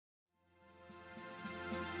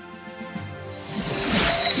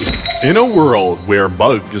In a world where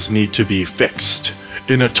bugs need to be fixed,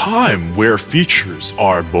 in a time where features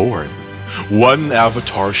are born, one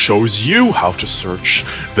avatar shows you how to search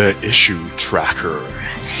the issue tracker.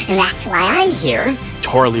 And that's why I'm here.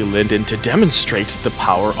 TuTORial Linden to demonstrate the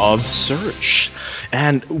power of search.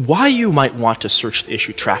 And why you might want to search the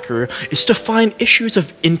issue tracker is to find issues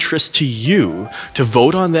of interest to you, to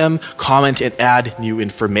vote on them, comment, and add new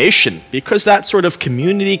information, because that sort of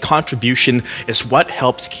community contribution is what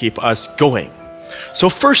helps keep us going. So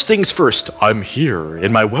first things first, I'm here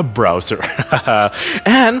in my web browser.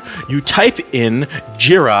 And you type in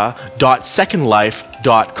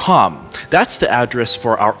jira.secondlife.com. That's the address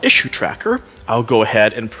for our issue tracker. I'll go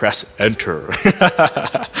ahead and press enter.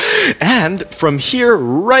 And from here,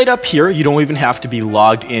 right up here, you don't even have to be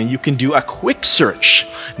logged in. You can do a quick search.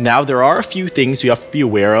 Now, there are a few things you have to be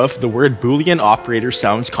aware of. The word Boolean operator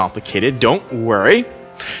sounds complicated. Don't worry.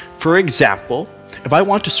 For example, if I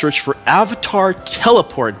want to search for avatar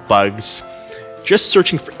teleport bugs, just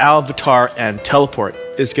searching for avatar and teleport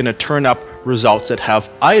is going to turn up results that have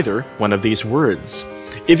either one of these words.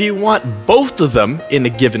 If you want both of them in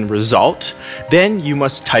a given result, then you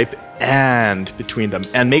must type "and" between them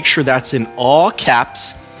and make sure that's in all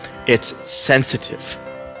caps. It's sensitive.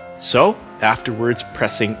 So afterwards,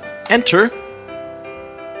 pressing enter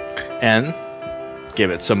and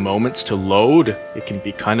give it some moments to load. It can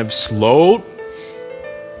be kind of slow,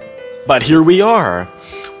 but here we are.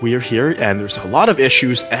 We are here and there's a lot of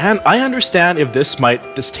issues, and I understand if this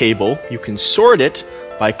table, you can sort it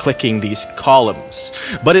by clicking these columns.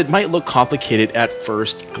 But it might look complicated at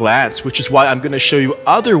first glance, which is why I'm going to show you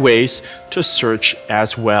other ways to search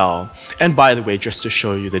as well. And by the way, just to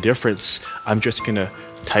show you the difference, I'm just going to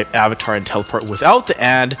type avatar and teleport without the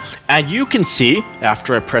and you can see,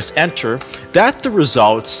 after I press enter, that the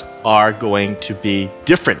results are going to be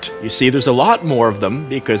different. You see, there's a lot more of them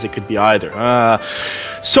because it could be either.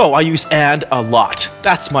 So I use and a lot.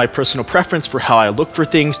 That's my personal preference for how I look for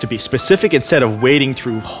things, to be specific instead of wading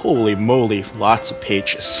through, holy moly, lots of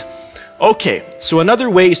pages. Okay, so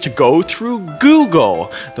another way is to go through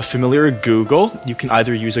Google. The familiar Google, you can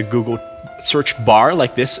either use a Google search bar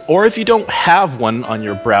like this, or if you don't have one on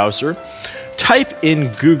your browser, type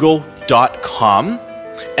in google.com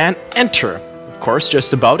and enter. Of course,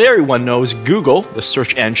 just about everyone knows Google, the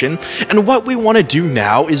search engine, and what we want to do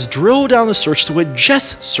now is drill down the search so it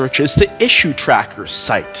just searches the issue tracker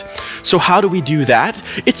site. So how do we do that?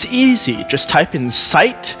 It's easy. Just type in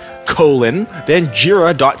site : then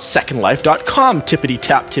jira.secondlife.com,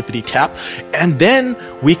 tippity tap, and then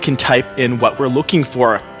we can type in what we're looking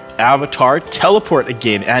for. Avatar teleport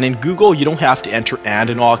again, and in Google you don't have to enter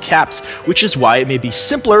 "and" in all caps, which is why it may be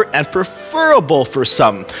simpler and preferable for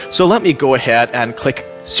some. So let me go ahead and click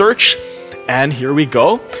search, and here we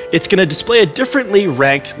go. It's going to display a differently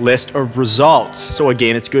ranked list of results. So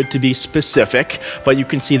again, it's good to be specific, but you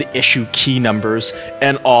can see the issue key numbers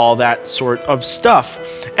and all that sort of stuff.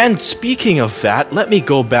 And speaking of that, let me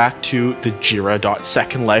go back to the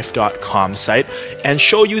jira.secondlife.com site and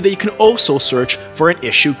show you that you can also search for an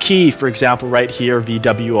issue key. For example, right here,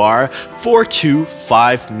 VWR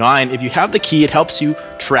 4259. If you have the key, it helps you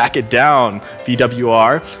track it down.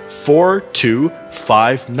 VWR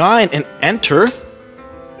 4259, and enter,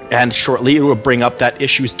 and shortly it will bring up that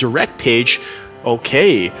issue's direct page.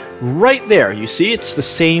 Okay, right there, you see it's the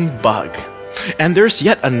same bug. And there's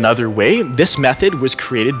yet another way. This method was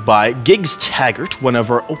created by Giggs Taggart, one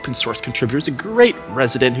of our open source contributors, a great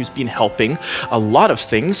resident who's been helping a lot of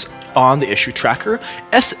things on the issue tracker.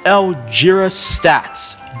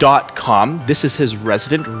 SLGiraStats.com. This is his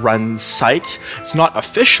resident run site. It's not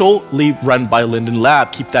officially run by Linden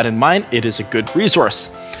Lab. Keep that in mind. It is a good resource.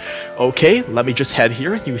 Okay, let me just head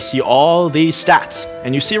here. You see all these stats,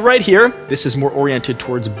 and you see right here, this is more oriented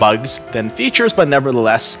towards bugs than features, but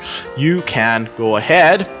nevertheless, you can go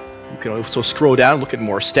ahead. You can also scroll down, look at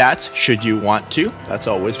more stats, should you want to. That's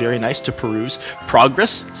always very nice to peruse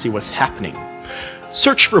progress, see what's happening.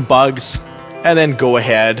 Search for bugs, and then go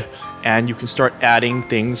ahead, and you can start adding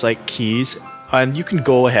things like keys, and you can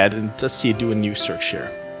go ahead and, let's see, do a new search here.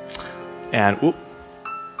 And,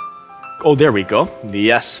 oh, there we go.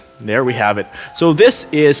 Yes, there we have it. So this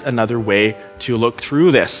is another way to look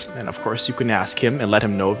through this. And of course, you can ask him and let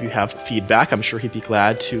him know if you have feedback. I'm sure he'd be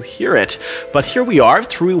glad to hear it. But here we are,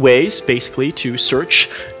 3 ways basically to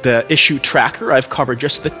search the issue tracker. I've covered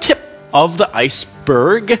just the tip of the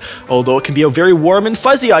iceberg, although it can be a very warm and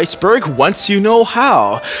fuzzy iceberg once you know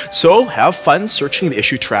how. So have fun searching the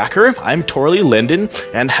issue tracker. I'm TuTORial Linden,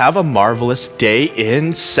 and have a marvelous day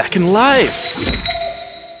in Second Life.